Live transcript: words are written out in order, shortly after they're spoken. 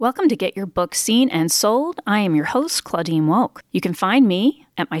Welcome to Get Your Book Seen and Sold. I am your host, Claudine Wolk. You can find me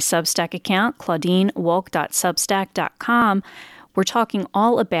at my Substack account, claudinewolk.substack.com. We're talking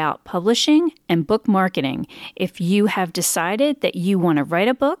all about publishing and book marketing. If you have decided that you want to write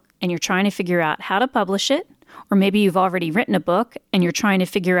a book and you're trying to figure out how to publish it, or maybe you've already written a book and you're trying to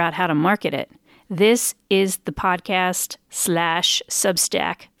figure out how to market it, this is the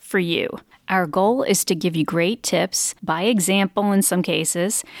podcast/Substack for you. Our goal is to give you great tips, by example in some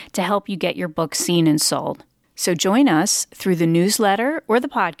cases, to help you get your book seen and sold. So join us through the newsletter or the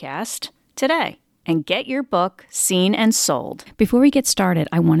podcast today and get your book seen and sold. Before we get started,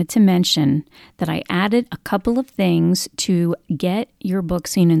 I wanted to mention that I added a couple of things to Get Your Book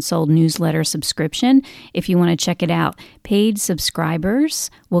Seen and Sold newsletter subscription. If you want to check it out, paid subscribers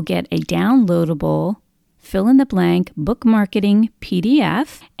will get a downloadable fill-in-the-blank book marketing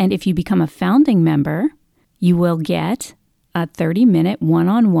PDF. And if you become a founding member, you will get a 30-minute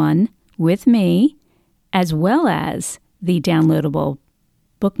one-on-one with me, as well as the downloadable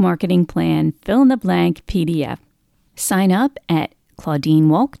book marketing plan fill-in-the-blank PDF. Sign up at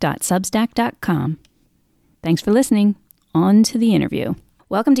claudinewolk.substack.com. Thanks for listening. On to the interview.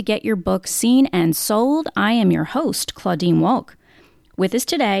 Welcome to Get Your Book Seen and Sold. I am your host, Claudine Wolk. With us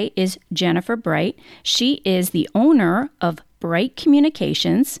today is Jennifer Bright. She is the owner of Bright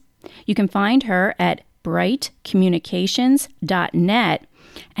Communications. You can find her at brightcommunications.net.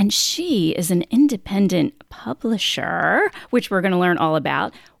 And she is an independent publisher, which we're going to learn all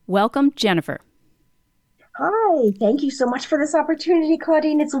about. Welcome, Jennifer. Hi, thank you so much for this opportunity,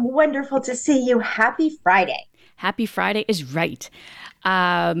 Claudine. It's wonderful to see you. Happy Friday. Happy Friday is right.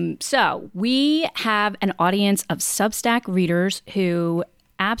 So we have an audience of Substack readers who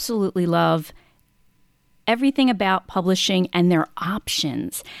absolutely love everything about publishing and their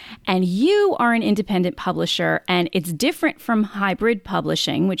options. And you are an independent publisher, and it's different from hybrid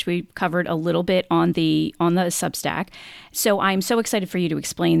publishing, which we covered a little bit on the Substack. So I'm so excited for you to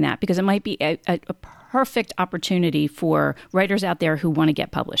explain that, because it might be a perfect opportunity for writers out there who want to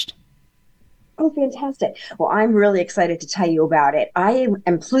get published. Oh, fantastic. Well, I'm really excited to tell you about it. I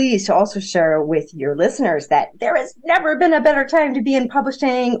am pleased to also share with your listeners that there has never been a better time to be in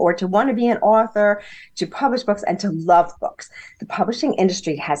publishing, or to want to be an author, to publish books, and to love books. The publishing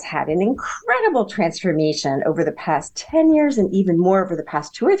industry has had an incredible transformation over the past 10 years, and even more over the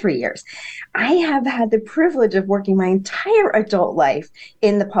past 2 or 3 years. I have had the privilege of working my entire adult life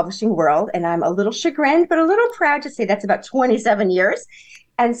in the publishing world, and I'm a little chagrined, but a little proud to say that's about 27 years.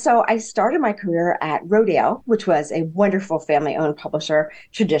 And so I started my career at Rodale, which was a wonderful family-owned publisher,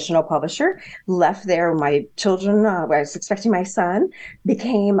 traditional publisher. Left there when my children, I was expecting my son,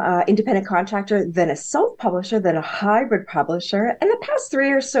 became an independent contractor, then a self-publisher, then a hybrid publisher. And the past 3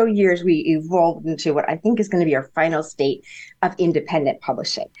 or so years, we evolved into what I think is going to be our final state of independent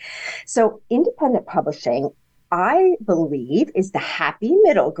publishing. So independent publishing, I believe, is the happy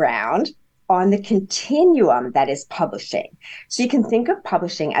middle ground on the continuum that is publishing. So you can think of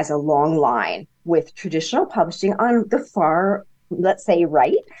publishing as a long line, with traditional publishing on the far, let's say,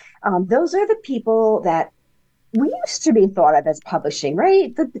 right. Those are the people that we used to be thought of as publishing,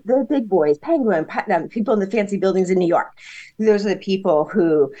 right? The big boys, Penguin, Putnam, people in the fancy buildings in New York. Those are the people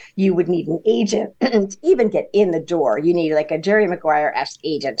who you would need an agent to even get in the door. You need like a Jerry Maguire-esque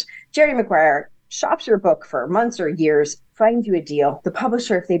agent. Jerry Maguire shops your book for months or years, finds you a deal. The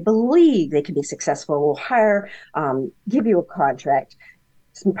publisher, if they believe they can be successful, will hire, give you a contract,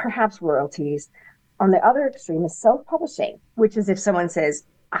 some perhaps royalties. On the other extreme is self-publishing, which is if someone says,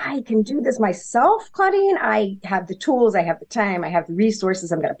 I can do this myself, Claudine. I have the tools, I have the time, I have the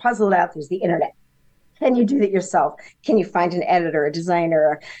resources, I'm going to puzzle it out. There's the internet. Can you do that yourself? Can you find an editor, a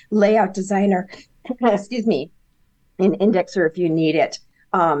designer, a layout designer, excuse me, an indexer if you need it?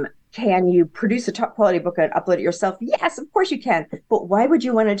 Can you produce a top quality book and upload it yourself? Yes, of course you can. But why would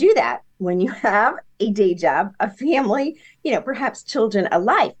you want to do that when you have a day job, a family, perhaps children, a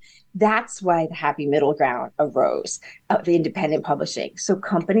life? That's why the happy middle ground arose of independent publishing. So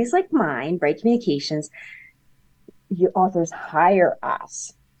companies like mine, Bright Communications, your authors hire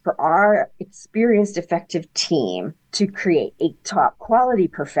us for our experienced, effective team to create a top quality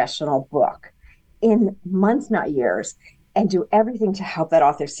professional book in months, not years, and do everything to help that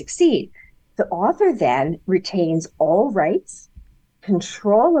author succeed. The author then retains all rights,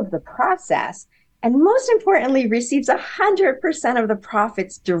 control of the process, and most importantly, receives 100% of the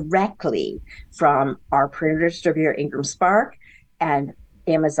profits directly from our printer distributor, Ingram Spark, and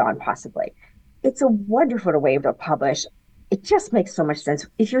Amazon possibly. It's a wonderful way to publish. It just makes so much sense.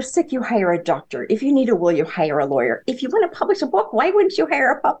 If you're sick, you hire a doctor. If you need a will, you hire a lawyer. If you want to publish a book, why wouldn't you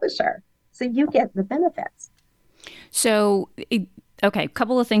hire a publisher? So you get the benefits. So Okay, a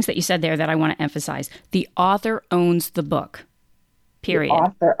couple of things that you said there that I want to emphasize. The author owns the book, period. The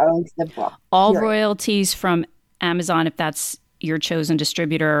author owns the book. All period. royalties from Amazon, if that's your chosen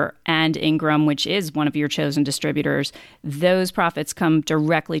distributor, and Ingram, which is one of your chosen distributors, those profits come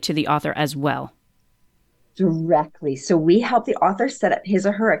directly to the author as well. Directly. So we help the author set up his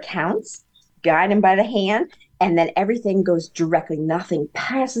or her accounts, guide him by the hand, and then everything goes directly. Nothing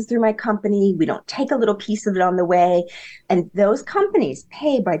passes through my company. We don't take a little piece of it on the way. And those companies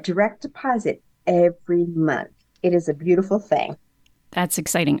pay by direct deposit every month. It is a beautiful thing. That's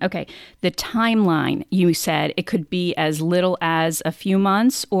exciting. Okay. The timeline, you said it could be as little as a few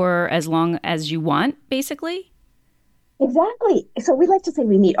months or as long as you want, basically? Exactly. So we like to say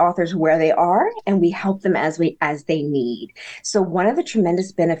we meet authors where they are and we help them as they need. So one of the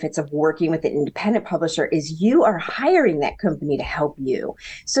tremendous benefits of working with an independent publisher is you are hiring that company to help you.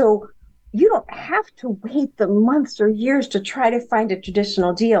 So you don't have to wait the months or years to try to find a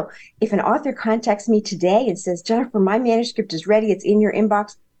traditional deal. If an author contacts me today and says, Jennifer, my manuscript is ready, it's in your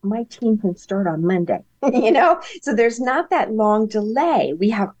inbox, my team can start on Monday. So there's not that long delay. We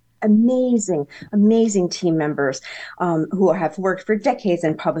have amazing team members who have worked for decades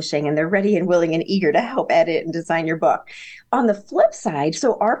in publishing, and they're ready and willing and eager to help edit and design your book. On the flip side,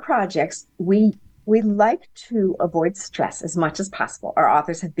 so our projects, we like to avoid stress as much as possible. Our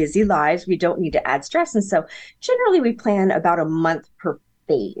authors have busy lives. We don't need to add stress. And so generally we plan about a month per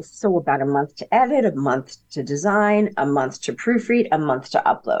phase. So about a month to edit, a month to design, a month to proofread, a month to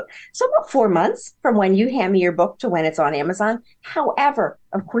upload. So about 4 months from when you hand me your book to when it's on Amazon. However,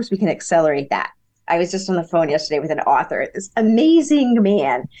 of course, we can accelerate that. I was just on the phone yesterday with an author, this amazing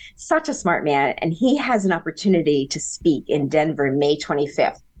man, such a smart man, and he has an opportunity to speak in Denver May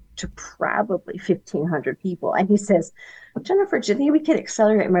 25th. To probably 1,500 people. And he says, Jennifer, do you think we could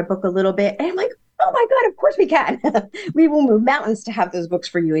accelerate my book a little bit? And I'm like, oh my God, of course we can. We will move mountains to have those books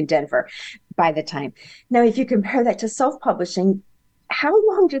for you in Denver by the time. Now, if you compare that to self-publishing, how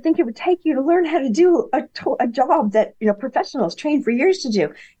long do you think it would take you to learn how to do a job that professionals train for years to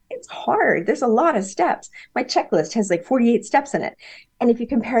do? It's hard. There's a lot of steps. My checklist has like 48 steps in it. And if you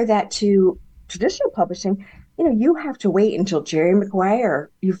compare that to traditional publishing, you have to wait until Jerry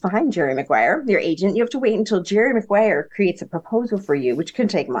Maguire, you find Jerry Maguire, your agent. You have to wait until Jerry Maguire creates a proposal for you, which can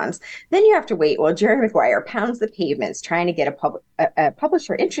take months. Then you have to wait while Jerry Maguire pounds the pavements trying to get a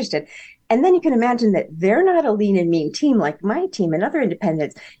publisher interested. And then you can imagine that they're not a lean and mean team like my team and other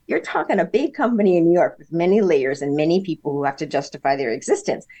independents. You're talking a big company in New York with many layers and many people who have to justify their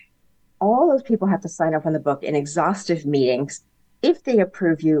existence. All those people have to sign up on the book in exhaustive meetings. If they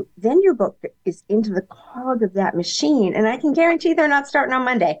approve you, then your book is into the cog of that machine. And I can guarantee they're not starting on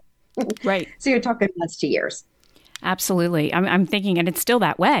Monday. Right. So you're talking months to years. Absolutely. I'm thinking, and it's still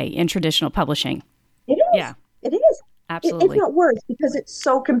that way in traditional publishing. It is. Yeah. It is. Absolutely. If not worse, because it's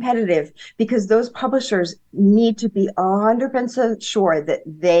so competitive, because those publishers need to be 100% sure that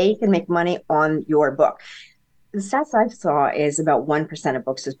they can make money on your book. The stats I saw is about 1% of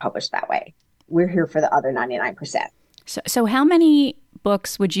books is published that way. We're here for the other 99%. So how many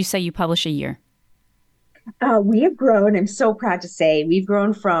books would you say you publish a year? We have grown. I'm so proud to say we've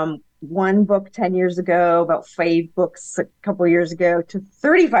grown from one book 10 years ago, about 5 books a couple of years ago, to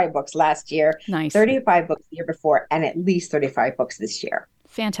 35 books last year. Nice. 35 books the year before, and at least 35 books this year.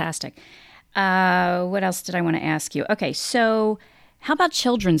 Fantastic. What else did I want to ask you? Okay, so how about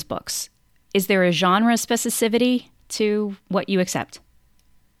children's books? Is there a genre specificity to what you accept?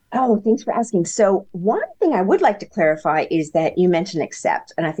 Oh, thanks for asking. So one thing I would like to clarify is that you mentioned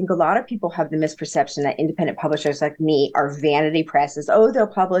accept. And I think a lot of people have the misperception that independent publishers like me are vanity presses. Oh, they'll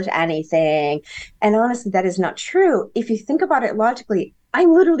publish anything. And honestly, that is not true. If you think about it logically,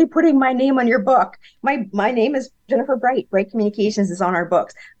 I'm literally putting my name on your book. My name is Jennifer Bright. Bright Communications is on our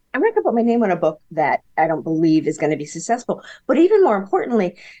books. I'm not going to put my name on a book that I don't believe is going to be successful. But even more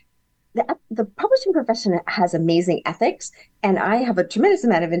importantly, the publishing profession has amazing ethics, and I have a tremendous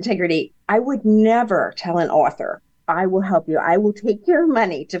amount of integrity. I would never tell an author, I will help you. I will take your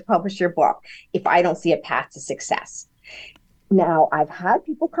money to publish your book if I don't see a path to success. Now, I've had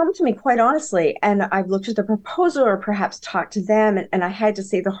people come to me, quite honestly, and I've looked at the proposal or perhaps talked to them, and I had to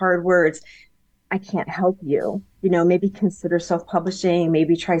say the hard words. I can't help you. Maybe consider self-publishing,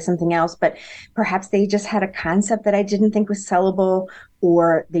 maybe try something else, but perhaps they just had a concept that I didn't think was sellable,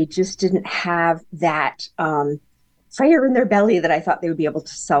 or they just didn't have that fire in their belly that I thought they would be able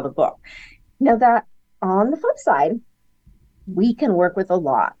to sell the book. Now that on the flip side, we can work with a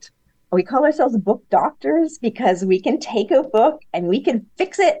lot We call ourselves book doctors because we can take a book and we can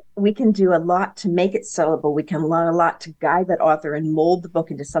fix it. We can do a lot to make it sellable. We can learn a lot to guide that author and mold the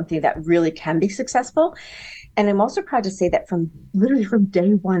book into something that really can be successful. And I'm also proud to say that from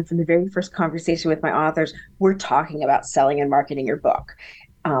day one, from the very first conversation with my authors, we're talking about selling and marketing your book.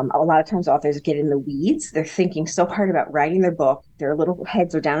 A lot of times authors get in the weeds. They're thinking so hard about writing their book. Their little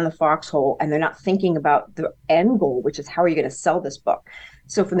heads are down in the foxhole and they're not thinking about the end goal, which is how are you going to sell this book?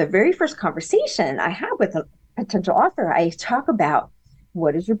 So from the very first conversation I have with a potential author, I talk about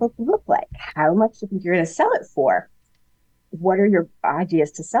what does your book look like? How much do you think you're going to sell it for? What are your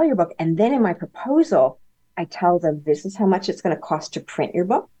ideas to sell your book? And then in my proposal, I tell them this is how much it's going to cost to print your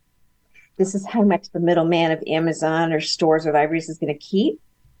book. This is how much the middleman of Amazon or stores or libraries is going to keep.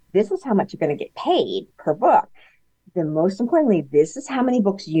 This is how much you're going to get paid per book. Then most importantly, this is how many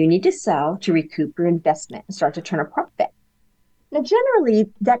books you need to sell to recoup your investment and start to turn a profit. Now,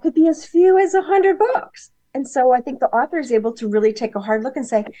 generally, that could be as few as 100 books. And so I think the author is able to really take a hard look and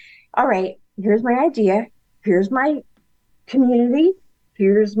say, all right, here's my idea. Here's my community.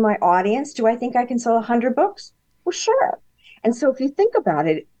 Here's my audience. Do I think I can sell 100 books? Well, sure. And so if you think about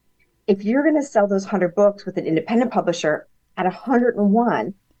it, if you're going to sell those 100 books with an independent publisher at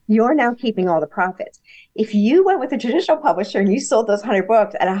 101, you're now keeping all the profits. If you went with a traditional publisher and you sold those 100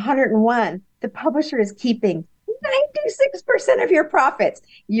 books at 101, the publisher is keeping 96% of your profits.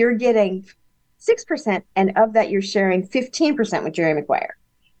 You're getting 6%, and of that, you're sharing 15% with Jerry Maguire.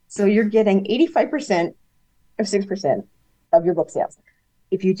 So you're getting 85% of 6% of your book sales.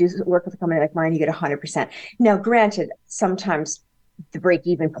 If you just work with a company like mine, you get 100%. Now, granted, sometimes the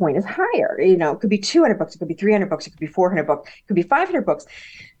break-even point is higher. You know, it could be 200 books, it could be 300 books, it could be 400 books, it could be 500 books.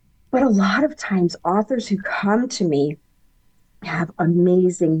 But a lot of times, authors who come to me have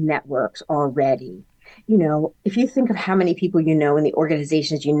amazing networks already. You know, if you think of how many people you know in the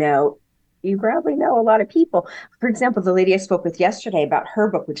organizations you probably know a lot of people. For example, the lady I spoke with yesterday about her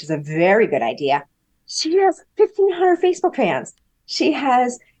book, which is a very good idea, she has 1,500 Facebook fans. She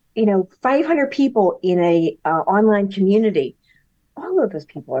has, 500 people in a online community. All of those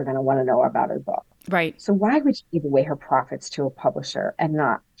people are going to want to know about her book. Right. So why would she give away her profits to a publisher and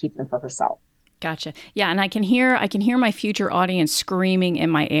not keep them for herself? Gotcha. Yeah, and I can hear my future audience screaming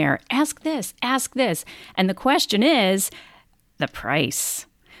in my ear, ask this. And the question is the price.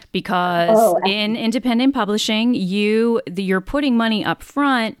 Because in independent publishing, you're putting money up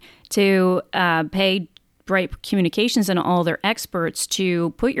front to pay Bright Communications and all their experts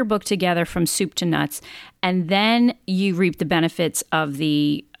to put your book together from soup to nuts, and then you reap the benefits of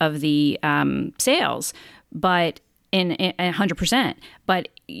the sales, but in 100%. But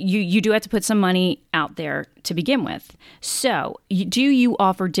you do have to put some money out there to begin with. So, do you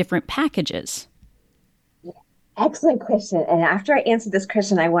offer different packages? Excellent question. And after I answer this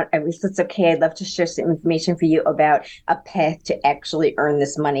question, if it's okay, I'd love to share some information for you about a path to actually earn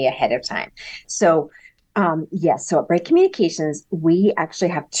this money ahead of time. So, yes. So at Bright Communications, we actually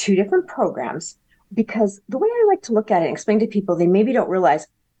have two different programs, because the way I like to look at it and explain to people, they maybe don't realize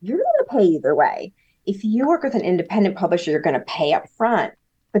you're going to pay either way. If you work with an independent publisher, you're going to pay up front,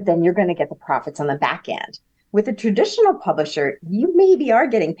 but then you're going to get the profits on the back end. With a traditional publisher, you maybe are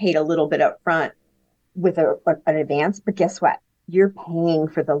getting paid a little bit up front with an advance, but guess what? You're paying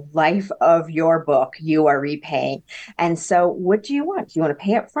for the life of your book. You are repaying. And so what do you want? Do you want to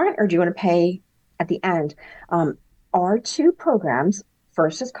pay up front, or do you want to pay at the end? Our two programs,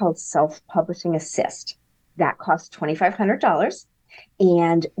 first is called Self-Publishing Assist. That costs $2,500.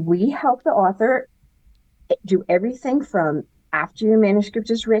 And we help the author do everything from after your manuscript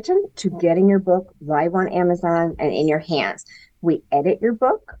is written to getting your book live on Amazon and in your hands. We edit your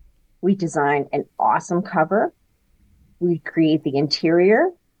book. We design an awesome cover. We create the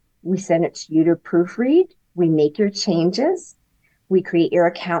interior. We send it to you to proofread. We make your changes. We create your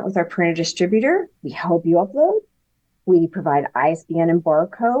account with our printer distributor. We help you upload. We provide ISBN and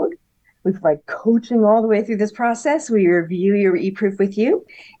barcode. We provide coaching all the way through this process. We review your e-proof with you.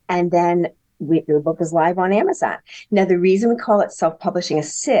 And then your book is live on Amazon. Now, the reason we call it Self-Publishing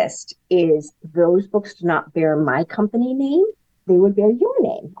Assist is those books do not bear my company name. They would bear your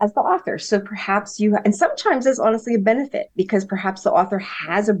name as the author. So perhaps and sometimes there's honestly a benefit, because perhaps the author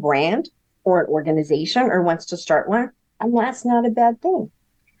has a brand or an organization or wants to start one, and that's not a bad thing.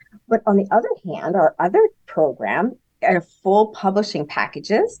 But on the other hand, our other program are full publishing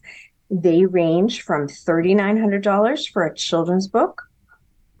packages. They range from $3,900 for a children's book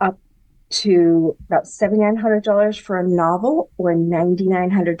up to about $7,900 for a novel, or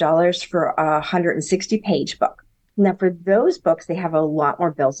 $9,900 for a 160-page book. Now, for those books, they have a lot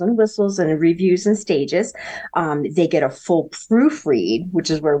more bells and whistles and reviews and stages. They get a full proofread, which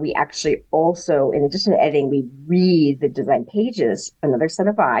is where we actually also, in addition to editing, we read the design pages, another set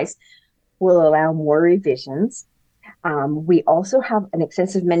of eyes, will allow more revisions. We also have an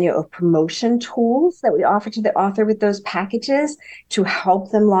extensive menu of promotion tools that we offer to the author with those packages to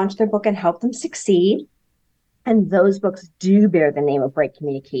help them launch their book and help them succeed. And those books do bear the name of Bright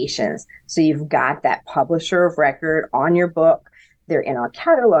Communications. So you've got that publisher of record on your book. They're in our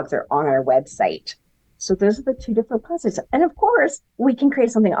catalog. They're on our website. So those are the two different processes. And of course, we can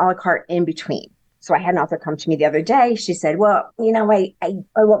create something a la carte in between. So I had an author come to me the other day. She said, well, I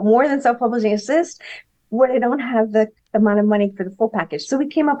want more than self-publishing assist, but I don't have the amount of money for the full package. So we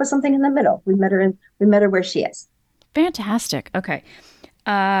came up with something in the middle. We met her where she is. Fantastic. Okay.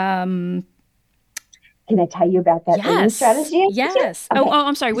 Can I tell you about that earning strategy? Yes. Okay. Oh,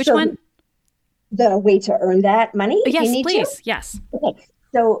 I'm sorry. Which one? The way to earn that money? Yes, if you need please. To? Yes. Okay.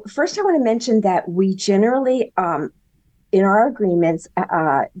 So first I want to mention that we generally, in our agreements,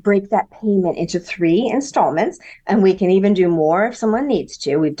 break that payment into 3 installments, and we can even do more if someone needs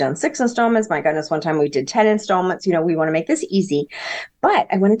to. We've done 6 installments. My goodness, one time we did 10 installments. We want to make this easy. But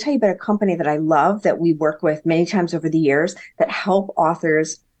I want to tell you about a company that I love that we work with many times over the years that help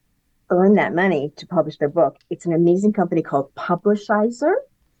authors earn that money to publish their book. It's an amazing company called Publishizer.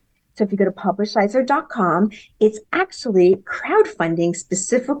 So if you go to publishizer.com, it's actually crowdfunding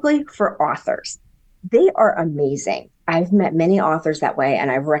specifically for authors. They are amazing. I've met many authors that way,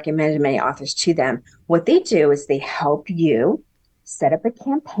 and I've recommended many authors to them. What they do is they help you set up a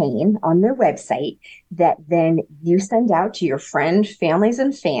campaign on their website that then you send out to your friends, families,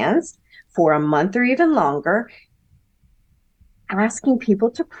 and fans for a month or even longer, asking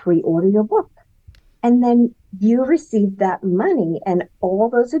people to pre-order your book. And then you receive that money and all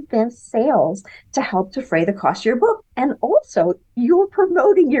those advanced sales to help defray the cost of your book. And also, you're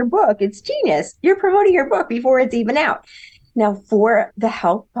promoting your book. It's genius. You're promoting your book before it's even out. Now, for the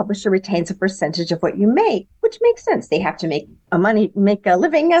help, publisher retains a percentage of what you make, which makes sense. They have to make a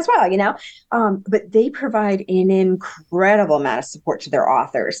living as well, But they provide an incredible amount of support to their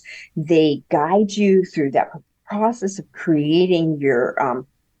authors. They guide you through that process of creating your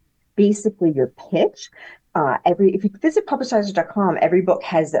basically your pitch. If you visit publishizer.com, every book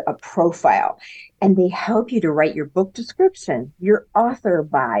has a profile, and they help you to write your book description, your author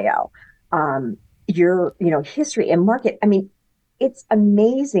bio, your history and market. I mean, it's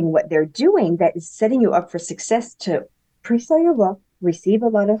amazing what they're doing that is setting you up for success to pre-sell your book, receive a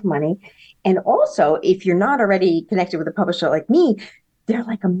lot of money, and also if you're not already connected with a publisher like me, they're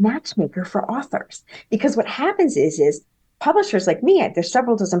like a matchmaker for authors. Because what happens is publishers like me, there's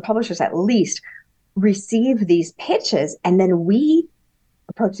several dozen publishers at least, receive these pitches, and then we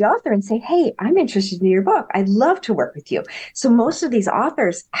approach the author and say, hey, I'm interested in your book. I'd love to work with you. So most of these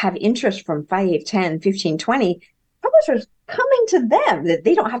authors have interest from 5, 10, 15, 20 publishers coming to them that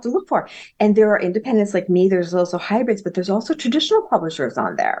they don't have to look for. And there are independents like me. There's also hybrids, but there's also traditional publishers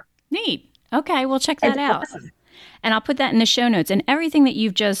on there. Neat. Okay, we'll check that out. Awesome. And I'll put that in the show notes. And everything that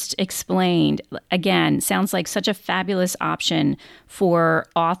you've just explained, again, sounds like such a fabulous option for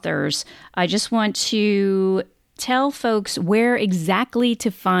authors. I just want to tell folks where exactly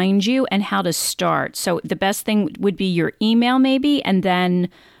to find you and how to start. So the best thing would be your email maybe, and then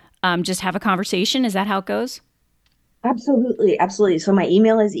just have a conversation. Is that how it goes? Absolutely. Absolutely. So my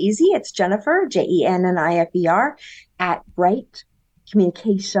email is easy. It's Jennifer, JENNIFER,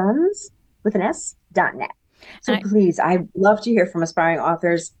 @brightcommunications.net. So please, I'd love to hear from aspiring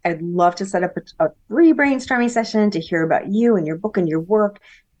authors. I'd love to set up a free brainstorming session to hear about you and your book and your work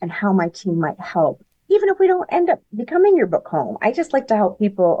and how my team might help. Even if we don't end up becoming your book home, I just like to help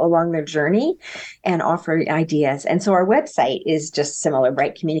people along their journey and offer ideas. And so our website is just similar,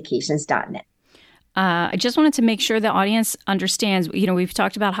 brightcommunications.net. I just wanted to make sure the audience understands, we've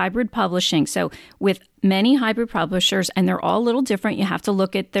talked about hybrid publishing. So with many hybrid publishers, and they're all a little different, you have to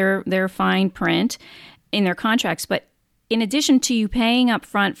look at their fine print in their contracts. But in addition to you paying up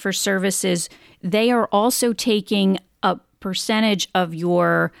front for services, they are also taking a percentage of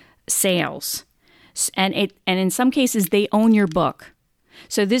your sales. And in some cases, they own your book.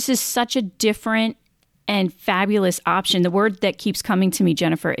 So this is such a different and fabulous option. The word that keeps coming to me,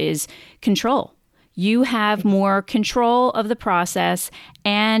 Jennifer, is control. You have more control of the process,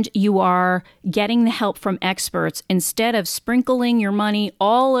 and you are getting the help from experts instead of sprinkling your money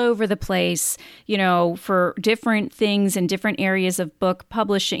all over the place, for different things in different areas of book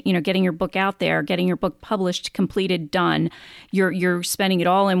publishing, getting your book out there, getting your book published, completed, done. You're spending it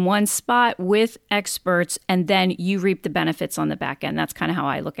all in one spot with experts, and then you reap the benefits on the back end. That's kind of how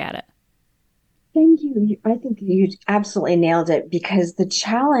I look at it. Thank you. I think you absolutely nailed it because the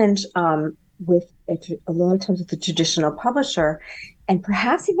challenge with a lot of times with the traditional publisher and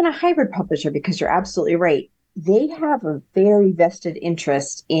perhaps even a hybrid publisher, because you're absolutely right, they have a very vested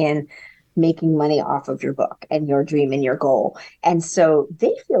interest in making money off of your book and your dream and your goal. And so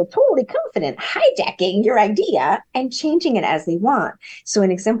they feel totally confident hijacking your idea and changing it as they want. So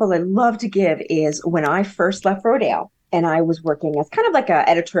an example I love to give is when I first left Rodale and I was working as kind of like an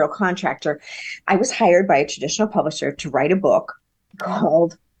editorial contractor, I was hired by a traditional publisher to write a book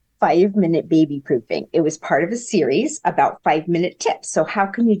called 5 Minute Baby Proofing. It was part of a series about 5 minute tips. So, how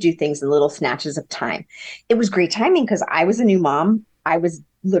can you do things in little snatches of time? It was great timing because I was a new mom. I was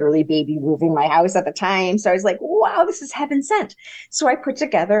literally baby moving my house at the time. So, I was like, wow, this is heaven sent. So, I put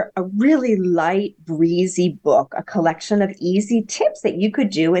together a really light, breezy book, a collection of easy tips that you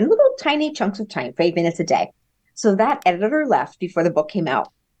could do in little tiny chunks of time, 5 minutes a day. So, that editor left before the book came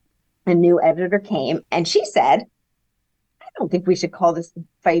out. A new editor came and she said, I don't think we should call this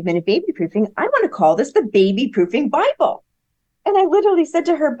 5 minute baby proofing. I want to call this the baby proofing Bible. And I literally said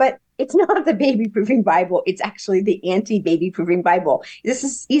to her, but it's not the baby proofing Bible. It's actually the anti baby proofing Bible. This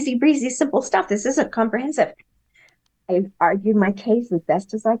is easy breezy, simple stuff. This isn't comprehensive. I argued my case as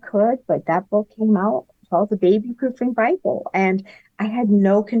best as I could, but that book came out called the baby proofing Bible. And I had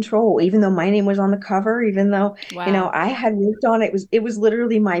no control, even though my name was on the cover, even though, Wow. I had worked on it. It was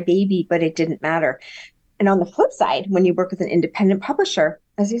literally my baby, but it didn't matter. And on the flip side, when you work with an independent publisher,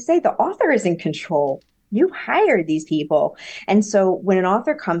 as you say, the author is in control. You hire these people. And so when an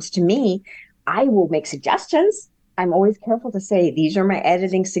author comes to me, I will make suggestions. I'm always careful to say, these are my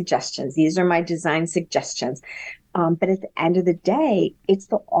editing suggestions. These are my design suggestions. But at the end of the day, it's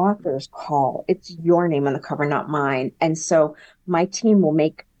the author's call. It's your name on the cover, not mine. And so my team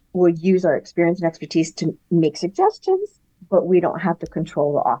will use our experience and expertise to make suggestions, but we don't have to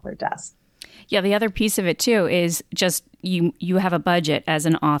control, the author does. Yeah, the other piece of it too is just you have a budget as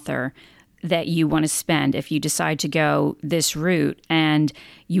an author that you want to spend if you decide to go this route, and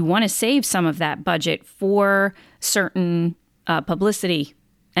you want to save some of that budget for certain publicity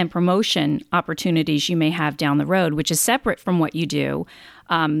and promotion opportunities you may have down the road, which is separate from what you do.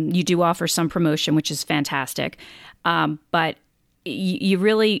 You do offer some promotion, which is fantastic, but you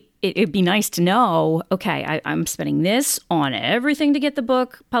really, it'd be nice to know, okay, I'm spending this on everything to get the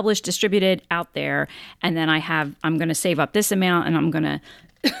book published, distributed out there. And then I'm going to save up this amount and I'm going to,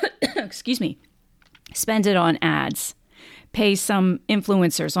 excuse me, spend it on ads, pay some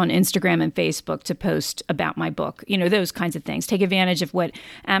influencers on Instagram and Facebook to post about my book, those kinds of things. Take advantage of what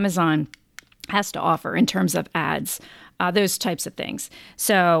Amazon has to offer in terms of ads, those types of things.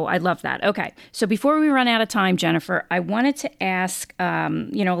 So I love that. Okay. So before we run out of time, Jennifer, I wanted to ask, a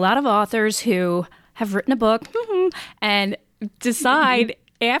lot of authors who have written a book and decide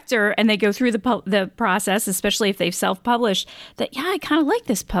after, and they go through the process, especially if they've self-published, that, yeah, I kind of like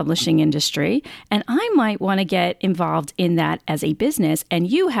this publishing industry and I might want to get involved in that as a business. And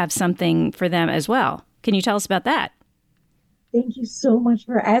you have something for them as well. Can you tell us about that? Thank you so much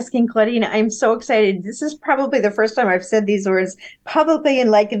for asking, Claudine. I'm so excited. This is probably the first time I've said these words publicly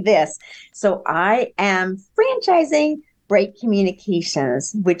and like this. So I am franchising Bright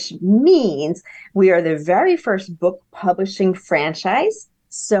Communications, which means we are the very first book publishing franchise.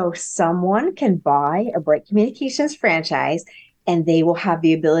 So someone can buy a Bright Communications franchise and they will have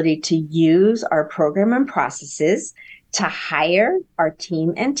the ability to use our program and processes to hire our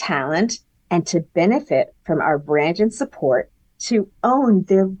team and talent and to benefit from our brand and support to own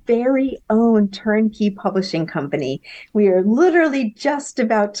their very own turnkey publishing company. We are literally just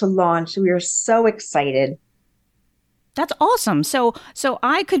about to launch. We are so excited. That's awesome. So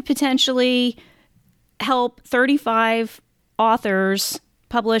I could potentially help 35 authors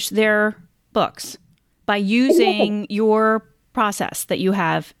publish their books by using your process that you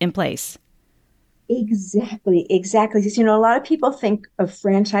have in place. Exactly. Because, a lot of people think of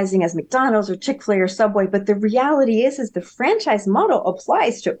franchising as McDonald's or Chick-fil-A or Subway, but the reality is the franchise model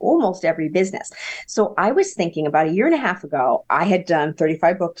applies to almost every business. So I was thinking about a year and a half ago, I had done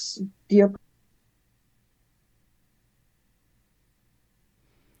 35 books.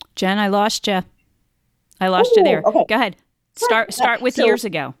 Jen, I lost you. I lost you there. Okay. Go ahead. Start with years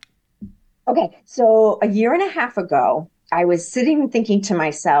ago. Okay. So a year and a half ago, I was sitting and thinking to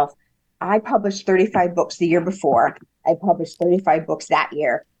myself, I published 35 books the year before. I published 35 books that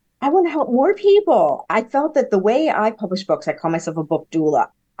year. I want to help more people. I felt that the way I publish books, I call myself a book doula.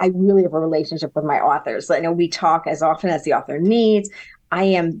 I really have a relationship with my authors. I know we talk as often as the author needs. I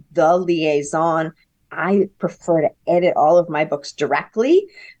am the liaison. I prefer to edit all of my books directly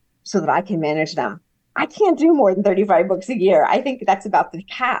so that I can manage them. I can't do more than 35 books a year. I think that's about the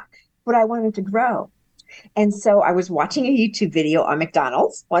cap. but I wanted to grow. And so I was watching a YouTube video on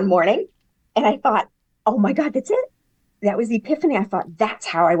McDonald's one morning, and I thought, oh my God, that's it. That was the epiphany. I thought, that's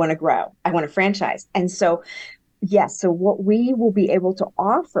how I want to grow. I want to franchise. And so, yes, so what we will be able to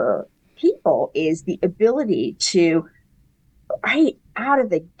offer people is the ability to, right out of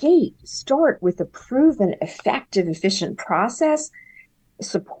the gate, start with a proven, effective, efficient process,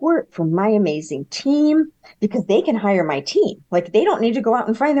 support from my amazing team, because they can hire my team. Like, they don't need to go out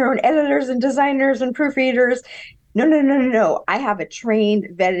and find their own editors and designers and proofreaders. No. I have a trained,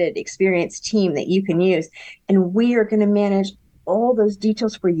 vetted, experienced team that you can use, and we are going to manage all those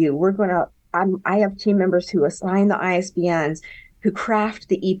details for you. I have team members who assign the ISBNs, who craft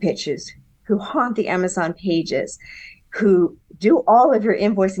the e-pitches, who haunt the Amazon pages, who do all of your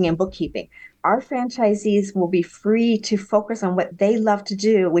invoicing and bookkeeping. Our franchisees will be free to focus on what they love to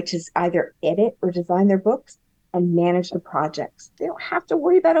do, which is either edit or design their books and manage the projects. They don't have to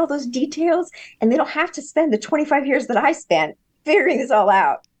worry about all those details, and they don't have to spend the 25 years that I spent figuring this all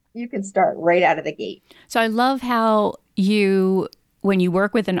out. You can start right out of the gate. So I love how when you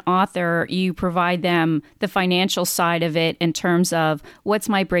work with an author, you provide them the financial side of it in terms of, what's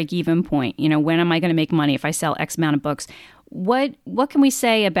my break-even point? When am I going to make money if I sell X amount of books? What can we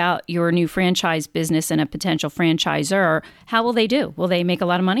say about your new franchise business and a potential franchisor? How will they do? Will they make a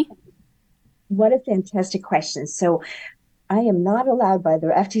lot of money? What a fantastic question. So I am not allowed by the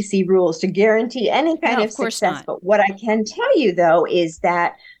FTC rules to guarantee any kind of success. Not. But what I can tell you, though, is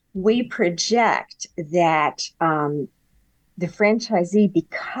that we project that the franchisee,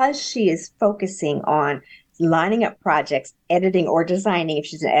 because she is focusing on lining up projects, editing or designing, if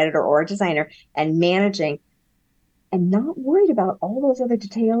she's an editor or a designer, and managing, and not worried about all those other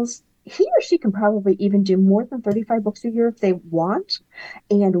details, he or she can probably even do more than 35 books a year if they want.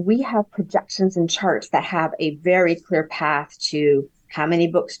 And we have projections and charts that have a very clear path to how many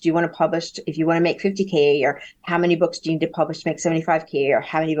books do you want to publish if you want to make 50K a year, how many books do you need to publish to make 75K a year,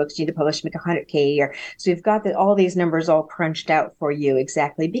 how many books do you need to publish to make 100K a year. So we've got all these numbers all crunched out for you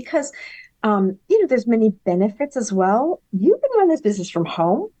exactly, because there's many benefits as well. You can run this business from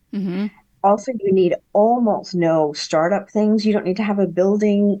home. Mm-hmm. Also, you need almost no startup things. You don't need to have a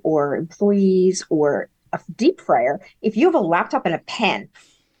building or employees or a deep fryer. If you have a laptop and a pen,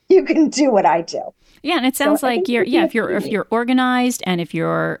 you can do what I do. Yeah, and it sounds like if you're organized, and if you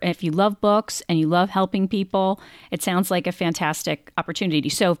love books and you love helping people, it sounds like a fantastic opportunity.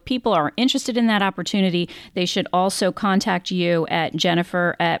 So if people are interested in that opportunity, they should also contact you at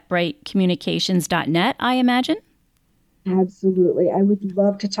Jennifer@brightcommunications.net, I imagine. Absolutely. I would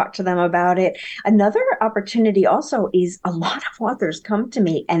love to talk to them about it. Another opportunity also is, a lot of authors come to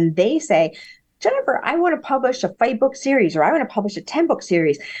me and they say, Jennifer, I want to publish a 5-book series, or I want to publish a 10-book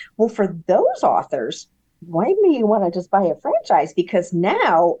series. Well, for those authors, why do you want to just buy a franchise? Because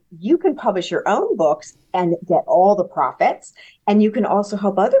now you can publish your own books and get all the profits, and you can also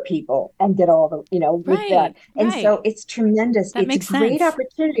help other people and get all the, with that. And so it's tremendous. It's a great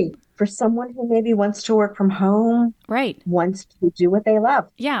opportunity for someone who maybe wants to work from home, wants to do what they love.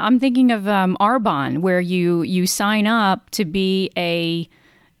 Yeah, I'm thinking of Arbonne, where you sign up to be a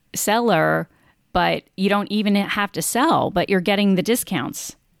seller, but you don't even have to sell, but you're getting the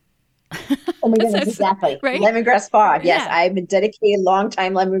discounts. Oh my goodness, exactly. Right? Lemongrass Fog. Yes, yeah. I'm a dedicated,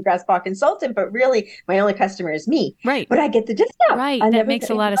 long-time Lemongrass Fog consultant, but really my only customer is me. Right. But I get the discount. Right. That makes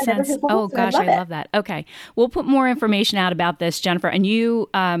a lot of sense. Oh gosh, I love that. Okay. We'll put more information out about this, Jennifer, and you'll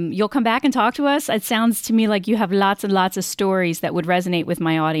come back and talk to us. It sounds to me like you have lots and lots of stories that would resonate with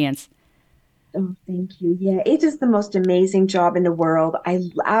my audience. Oh, thank you. Yeah, it is the most amazing job in the world. I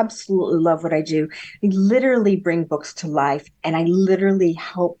absolutely love what I do. I literally bring books to life, and I literally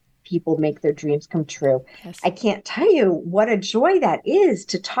help people make their dreams come true. Yes. I can't tell you what a joy that is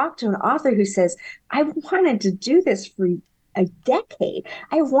to talk to an author who says, I wanted to do this for a decade.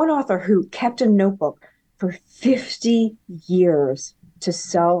 I have one author who kept a notebook for 50 years to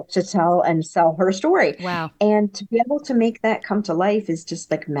tell and sell her story. Wow. And to be able to make that come to life is just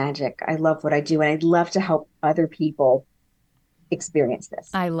like magic. I love what I do, and I'd love to help other people experience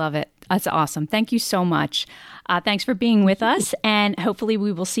this. I love it. That's awesome. Thank you so much. Thanks for being with us, and hopefully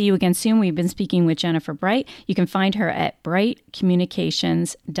we will see you again soon. We've been speaking with Jennifer Bright. You can find her at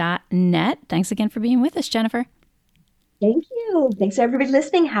brightcommunications.net. Thanks again for being with us, Jennifer. Thank you. Thanks for everybody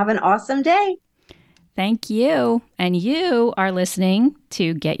listening. Have an awesome day. Thank you. And you are listening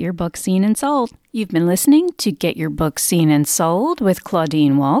to Get Your Book Seen and Sold. You've been listening to Get Your Book Seen and Sold with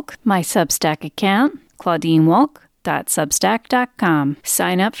Claudine Wolk. My Substack account, claudinewolk.substack.com.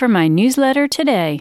 Sign up for my newsletter today.